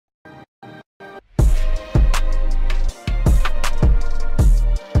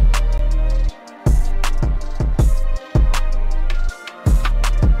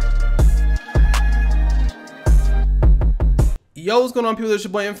What's going on, people? It's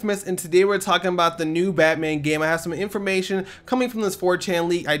your boy Infamous, and today we're talking about the new Batman game. I have some information coming from this 4chan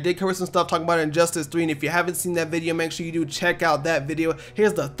leak. I did cover some stuff talking about Injustice 3, and if you haven't seen that video, make sure you do check out that video.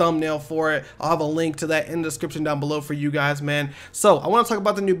 Here's the thumbnail for it. I'll have a link to that in the description down below for you guys, man. So I want to talk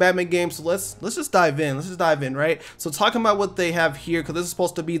about the new Batman game, so let's just dive in. Let's just dive in, right? So talking about what they have here, because this is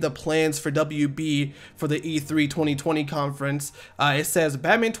supposed to be the plans for WB for the E3 2020 conference. It says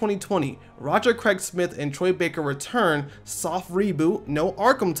Batman 2020, Roger Craig Smith and Troy Baker return, soft reboot, no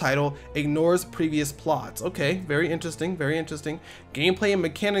Arkham title, ignores previous plots. Okay, very interesting, very interesting. Gameplay and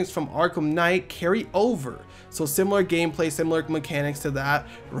mechanics from Arkham Knight carry over. So similar gameplay, similar mechanics to that.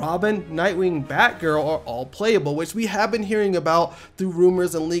 Robin, Nightwing, Batgirl are all playable, which we have been hearing about through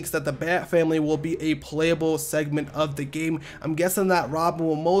rumors and leaks that the Bat family will be a playable segment of the game. I'm guessing that Robin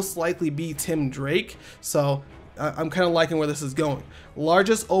will most likely be Tim Drake, so I'm kind of liking where this is going.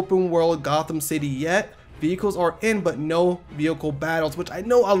 Largest open world Gotham City yet. Vehicles are in, but no vehicle battles, which I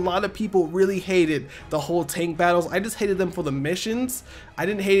know a lot of people really hated the whole tank battles. I just hated them for the missions. I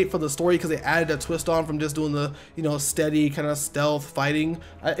didn't hate it for the story because they added a twist on from just doing the, you know, steady kind of stealth fighting.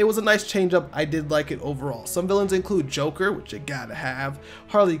 It was a nice change up. I did like it overall. Some villains include Joker, which you gotta have,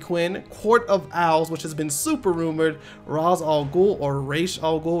 Harley Quinn, Court of Owls, which has been super rumored, Ra's al Ghul or Ra's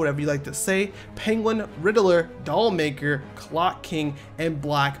al Ghul, whatever you like to say, Penguin, Riddler, Dollmaker, Clock King, and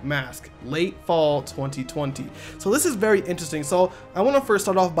Black Mask. Late fall 2020. So this is very interesting. So I want to first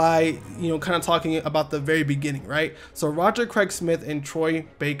start off by, you know, kind of talking about the very beginning, right? So Roger Craig Smith and Troy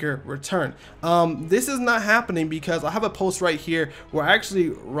Baker return. This is not happening because I have a post right here where actually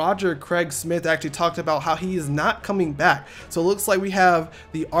Roger Craig Smith actually talked about how he is not coming back. So it looks like we have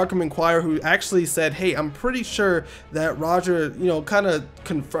the Arkham Inquirer who actually said, hey, I'm pretty sure that Roger, you know, kind of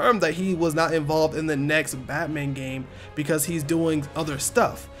confirmed that he was not involved in the next Batman game because he's doing other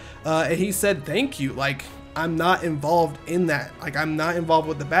stuff. And he said, thank you, like, I'm not involved in that. Like, I'm not involved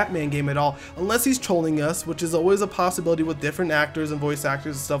with the Batman game at all, unless he's trolling us, which is always a possibility with different actors and voice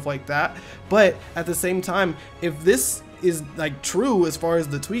actors and stuff like that. But at the same time, if this is like true as far as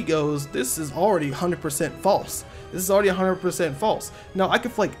the tweet goes, this is already 100% false. This is already 100% false. Now, I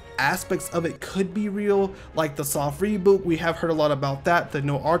could feel like aspects of it could be real, like the soft reboot. We have heard a lot about that, the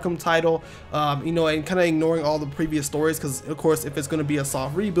no Arkham title, you know, and kind of ignoring all the previous stories, because of course, if it's going to be a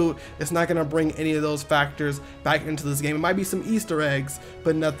soft reboot, it's not going to bring any of those factors back into this game. It might be some Easter eggs,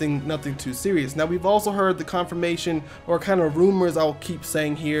 but nothing too serious. Now, we've also heard the confirmation or kind of rumors, I'll keep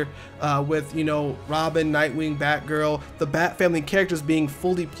saying here, with, you know, Robin, Nightwing, Batgirl, the Bat family characters being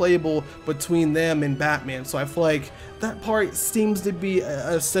fully playable between them and Batman. So I feel like that part seems to be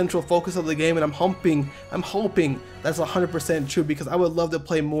a central focus of the game, and I'm hoping that's 100% true, because I would love to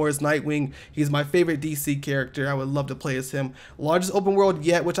play more as Nightwing. He's my favorite DC character. I would love to play as him. Largest open world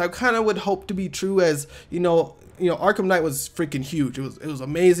yet, which I kind of would hope to be true, as you know, Arkham Knight was freaking huge. It was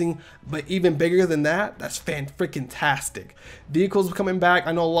amazing, but even bigger than that, that's freaking-tastic. Vehicles coming back.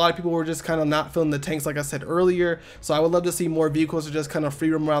 I know a lot of people were just kind of not feeling the tanks, like I said earlier, so I would love to see more vehicles to just kind of free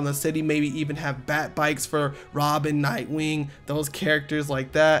roam around the city, maybe even have bat bikes for Robin, Nightwing, those characters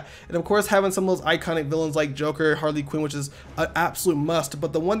like that, and of course having some of those iconic villains like Joker, Harley Quinn, which is an absolute must.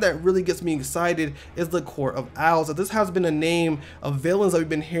 But the one that really gets me excited is the Court of Owls. This has been a name of villains that we've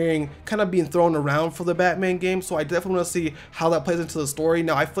been hearing kind of being thrown around for the Batman game, so I definitely want to see how that plays into the story.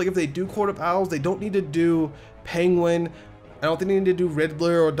 Now, I feel like if they do Court of Owls, they don't need to do Penguin. I don't think they need to do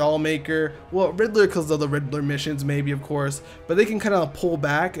Riddler or Dollmaker. Well, Riddler because of the Riddler missions, maybe, of course. But they can kind of pull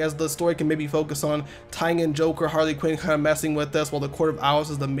back, as the story can maybe focus on tying in Joker, Harley Quinn kind of messing with us, while the Court of Owls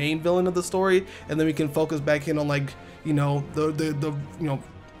is the main villain of the story. And then we can focus back in on, like, you know,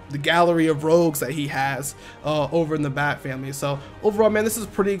 the gallery of rogues that he has over in the Bat family. So overall, man, this is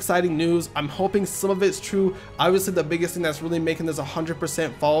pretty exciting news. I'm hoping some of it's true. Obviously, the biggest thing that's really making this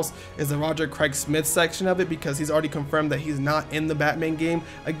 100% false is the Roger Craig Smith section of it, because he's already confirmed that he's not in the Batman game.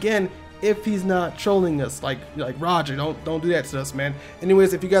 Again, if he's not trolling us, like Roger, don't do that to us, man.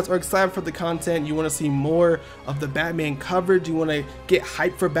 Anyways, if you guys are excited for the content, you want to see more of the Batman coverage, you want to get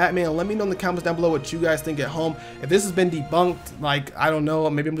hyped for Batman, let me know in the comments down below what you guys think at home. If this has been debunked, like, I don't know,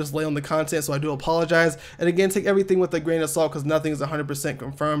 maybe I'm just late on the content, so I do apologize. And again, take everything with a grain of salt, because nothing is 100%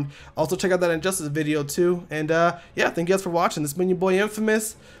 confirmed. Also, check out that Injustice video too. And yeah, thank you guys for watching. This has been your boy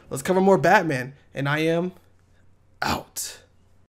Infamous. Let's cover more Batman, and I am out.